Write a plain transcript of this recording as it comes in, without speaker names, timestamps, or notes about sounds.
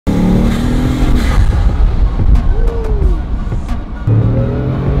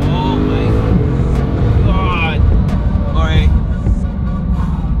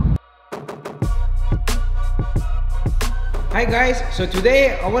guys, so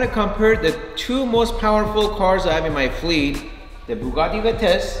today I want to compare the two most powerful cars I have in my fleet, the Bugatti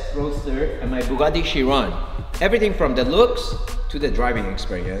Vitesse Roadster and my Bugatti Chiron. Everything from the looks to the driving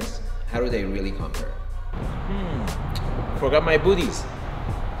experience. How do they really compare? Forgot my booties.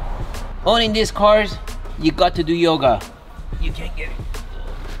 Owning these cars, you got to do yoga. You can't get it.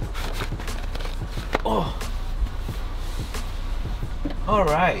 Oh. All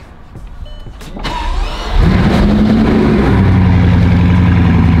right.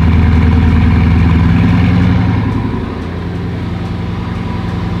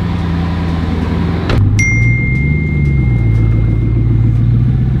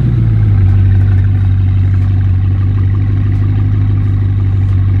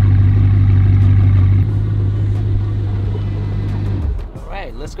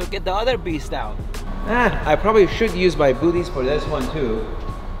 Let's go get the other beast out. I probably should use my booties for this one too.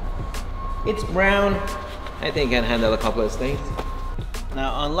 It's brown. I think I can handle a couple of things.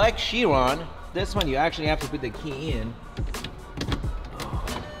 Now, unlike Chiron, this one you actually have to put the key in.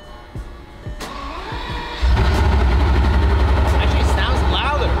 Actually sounds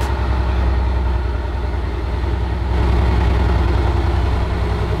louder.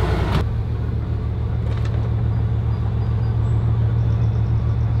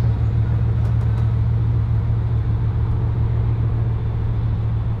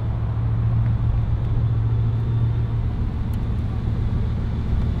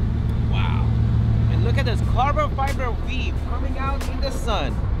 Look at this carbon fiber weave coming out in the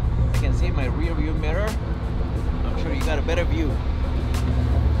sun. You can see my rear view mirror. I'm sure you got a better view.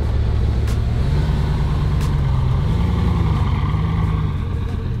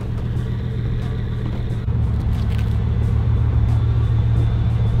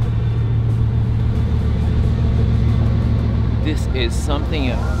 This is something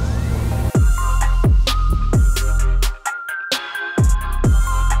else.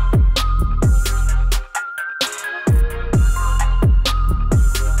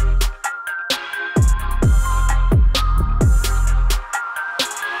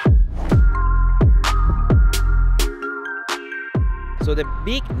 So the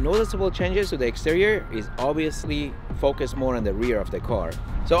big noticeable changes to the exterior is obviously focused more on the rear of the car.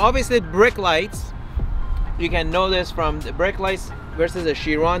 So obviously brake lights, you can notice from the brake lights versus the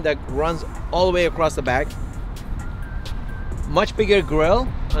Chiron that runs all the way across the back. Much bigger grille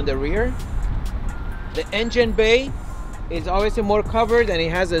on the rear. The engine bay is obviously more covered and it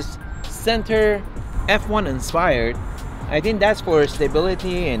has a center F1 inspired. I think that's for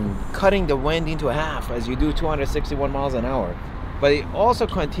stability and cutting the wind into half as you do 261 miles an hour. But it also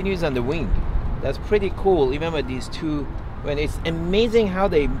continues on the wing. That's pretty cool, even with these two. And it's amazing how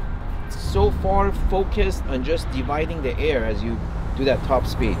they so far focused on just dividing the air as you do that top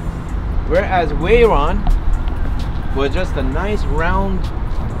speed. Whereas Chiron was just a nice round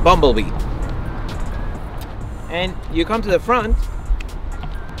bumblebee. And you come to the front,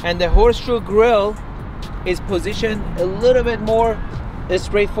 and the horseshoe grille is positioned a little bit more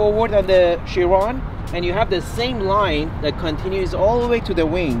straightforward on the Chiron. And you have the same line that continues all the way to the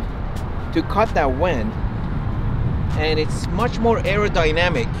wing to cut that wind, and it's much more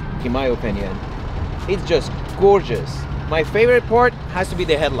aerodynamic in my opinion. It's just gorgeous. My favorite part has to be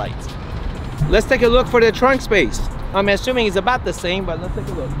the headlights. Let's take a look for the trunk space. I'm assuming it's about the same, but let's take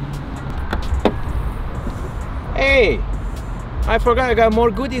a look. Hey, I forgot I got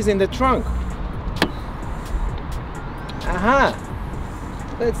more goodies in the trunk.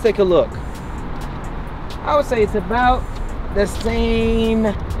 Let's take a look. I would say it's about the same.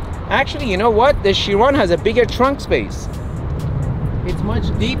 Actually, you know what? The Chiron has a bigger trunk space. It's much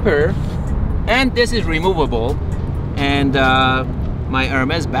deeper, and this is removable. And my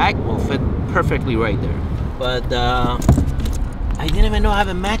Hermes bag will fit perfectly right there. But I didn't even know I have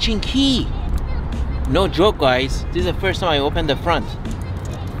a matching key. No joke, guys. This is the first time I opened the front.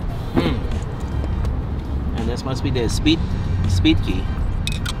 And this must be the speed key,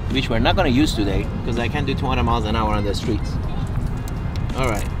 which we're not going to use today because I can't do 200 miles an hour on the streets. All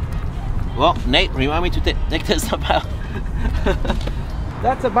right. Well, Nate, remind me to take this stuff out.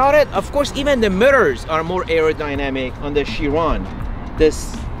 That's about it. Of course, even the mirrors are more aerodynamic on the Chiron.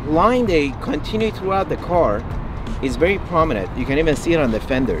 This line they continue throughout the car is very prominent. You can even see it on the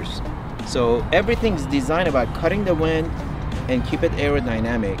fenders. So everything's designed about cutting the wind and keep it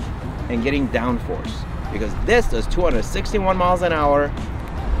aerodynamic and getting downforce. Because this does 261 miles an hour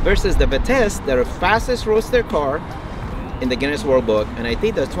versus the Vitesse, the fastest roadster car in the Guinness World Book, and I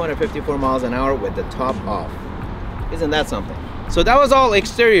think that's 254 miles an hour with the top off. Isn't that something? So that was all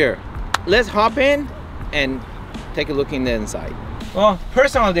exterior. Let's hop in and take a look in the inside. Well,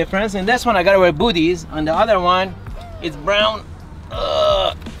 personal difference, in this one I gotta wear booties, on the other one It's brown.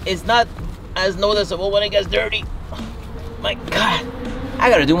 It's not as noticeable when it gets dirty. My God, I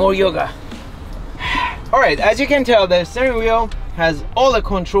gotta do more yoga. All right, as you can tell, the steering wheel has all the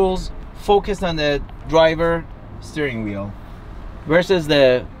controls focused on the driver steering wheel versus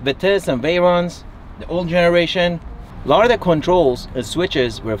the Vitesse and Veyrons, the old generation. A lot of the controls and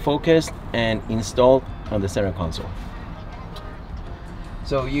switches were focused and installed on the center console.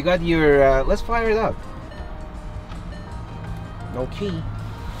 So you got your, let's fire it up. No key.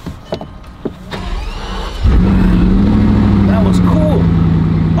 That was cool.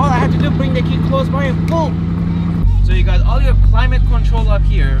 All I had to do, bring the key close by and boom. So you got all your climate control up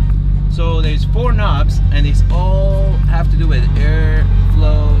here. So there's 4 knobs and these all have to do with air,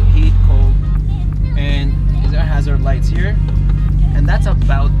 flow, heat, cold. And there are hazard lights here. And that's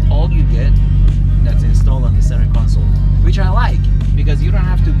about all you get that's installed on the center console, which I like because you don't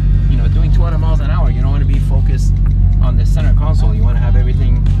have to, you know, doing 200 miles an hour, you don't want to be focused on the center console. You want to have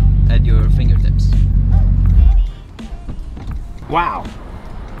everything at your fingertips. Wow.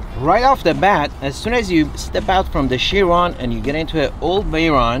 Right off the bat, as soon as you step out from the Chiron and you get into an old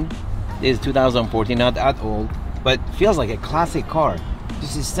Veyron, this is 2014, not that old, but feels like a classic car.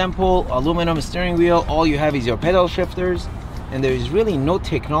 This is simple aluminum steering wheel. All you have is your pedal shifters, and there is really no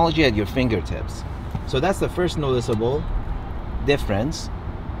technology at your fingertips. So that's the first noticeable difference.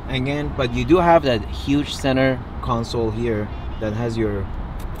 Again, but you do have that huge center console here that has your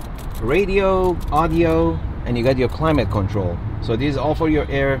radio, audio, and you got your climate control. So this is all for your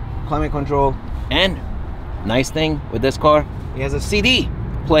air, climate control, and nice thing with this car, it has a CD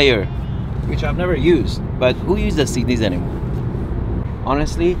player, which I've never used, but who uses CDs anymore?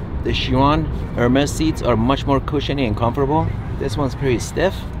 Honestly, the Chiron Hermes seats are much more cushiony and comfortable. This one's pretty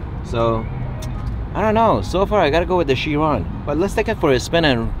stiff, so I don't know. So far, I gotta go with the Chiron, but let's take it for a spin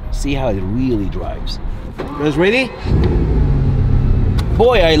and see how it really drives. You guys ready?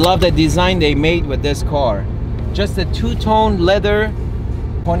 Boy, I love the design they made with this car. Just the two-tone leather,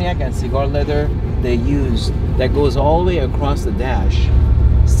 cognac and cigar leather they used that goes all the way across the dash,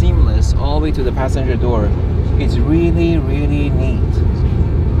 seamless all the way to the passenger door. It's really, really neat.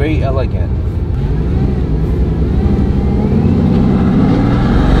 Very elegant.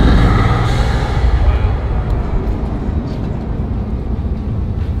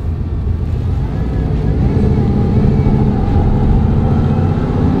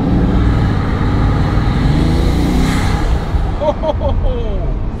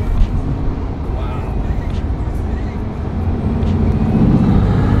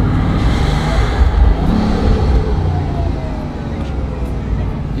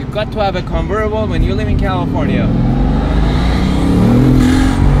 Got to have a convertible when you live in California.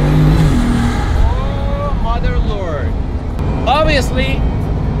 Oh, mother lord. Obviously,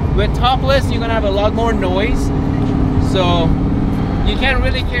 with topless, you're gonna have a lot more noise. So you can't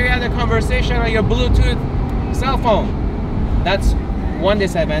really carry out a conversation on your Bluetooth cell phone. That's one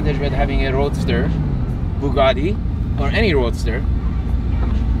disadvantage with having a roadster, Bugatti, or any roadster.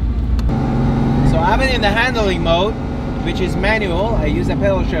 So I have it in the handling mode, which is manual. I use a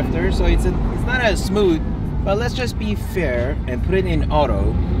pedal shifter, so it's not as smooth, but let's just be fair and put it in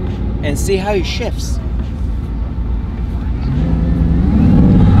auto and see how it shifts.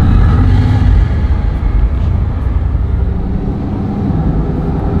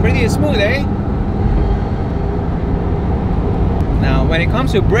 Pretty smooth, eh? Now when it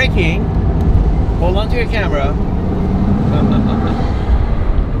comes to braking, hold on to your camera.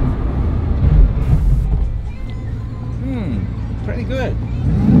 Pretty good.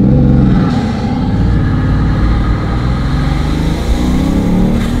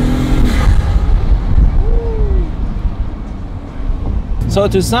 So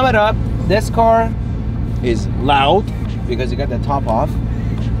to sum it up, this car is loud because you got the top off.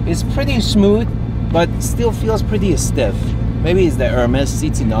 It's pretty smooth, but still feels pretty stiff. Maybe it's the Hermes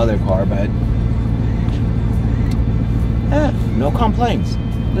seats in the other car, but no complaints.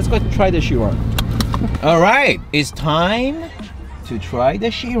 Let's go try the Chiron. All right, it's time to try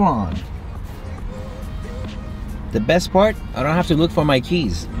the Chiron. The best part, I don't have to look for my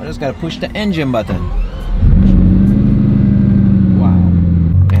keys. I just gotta push the engine button. Wow.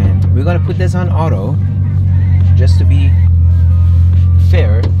 And we're gonna put this on auto just to be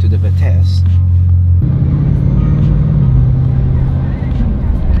fair to the Vitesse.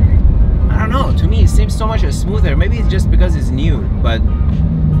 I don't know, to me it seems so much smoother. Maybe it's just because it's new, but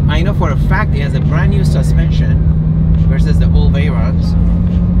I know for a fact it has a brand new suspension versus the old Veyrons,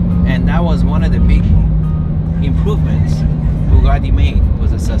 and that was one of the big improvements Bugatti made,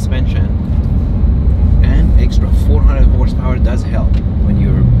 was the suspension. And extra 400 horsepower does help when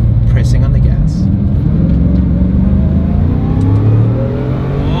you're pressing on the gas.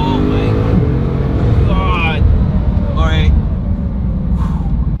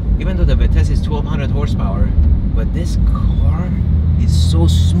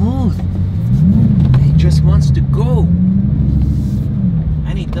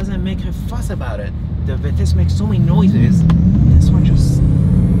 make a fuss about it. The Vitesse makes so many noises. This one just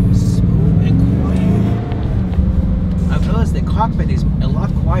smooth and quiet. I've noticed the cockpit is a lot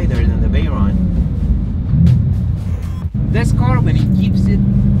quieter than the Veyron. This car, when it gives it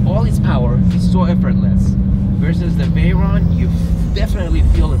all its power, is so effortless. Versus the Veyron, you definitely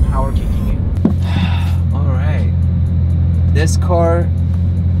feel the power kicking in. Alright. This car,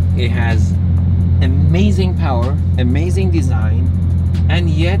 it has amazing power, amazing design, and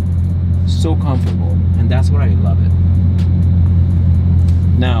yet so comfortable. And that's what I love it.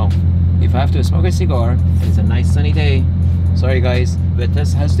 Now, if I have to smoke a cigar, and it's a nice sunny day, sorry guys, but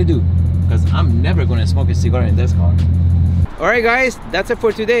this has to do, because I'm never going to smoke a cigar in this car. Alright guys, that's it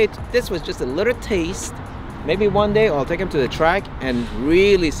for today. This was just a little taste. Maybe one day I'll take them to the track and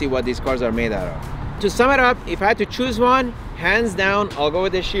really see what these cars are made out of. To sum it up, if I had to choose one, hands down, I'll go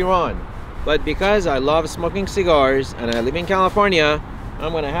with the Chiron. But because I love smoking cigars and I live in California,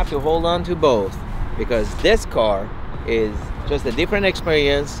 I'm gonna have to hold on to both, because this car is just a different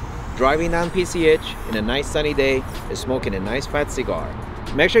experience driving down PCH in a nice sunny day, smoking a nice fat cigar.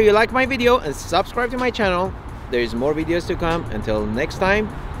 Make sure you like my video and subscribe to my channel. There's more videos to come. Until next time,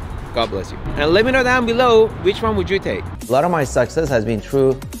 God bless you. And let me know down below, which one would you take? A lot of my success has been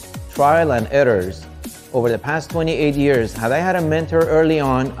through trial and errors. Over the past 28 years, had I had a mentor early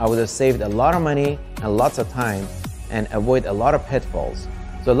on, I would have saved a lot of money and lots of time and avoid a lot of pitfalls.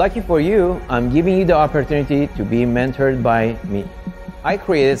 So lucky for you, I'm giving you the opportunity to be mentored by me. I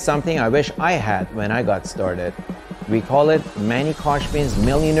created something I wish I had when I got started. We call it Manny Khoshbin's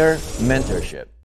Millionaire Mentorship.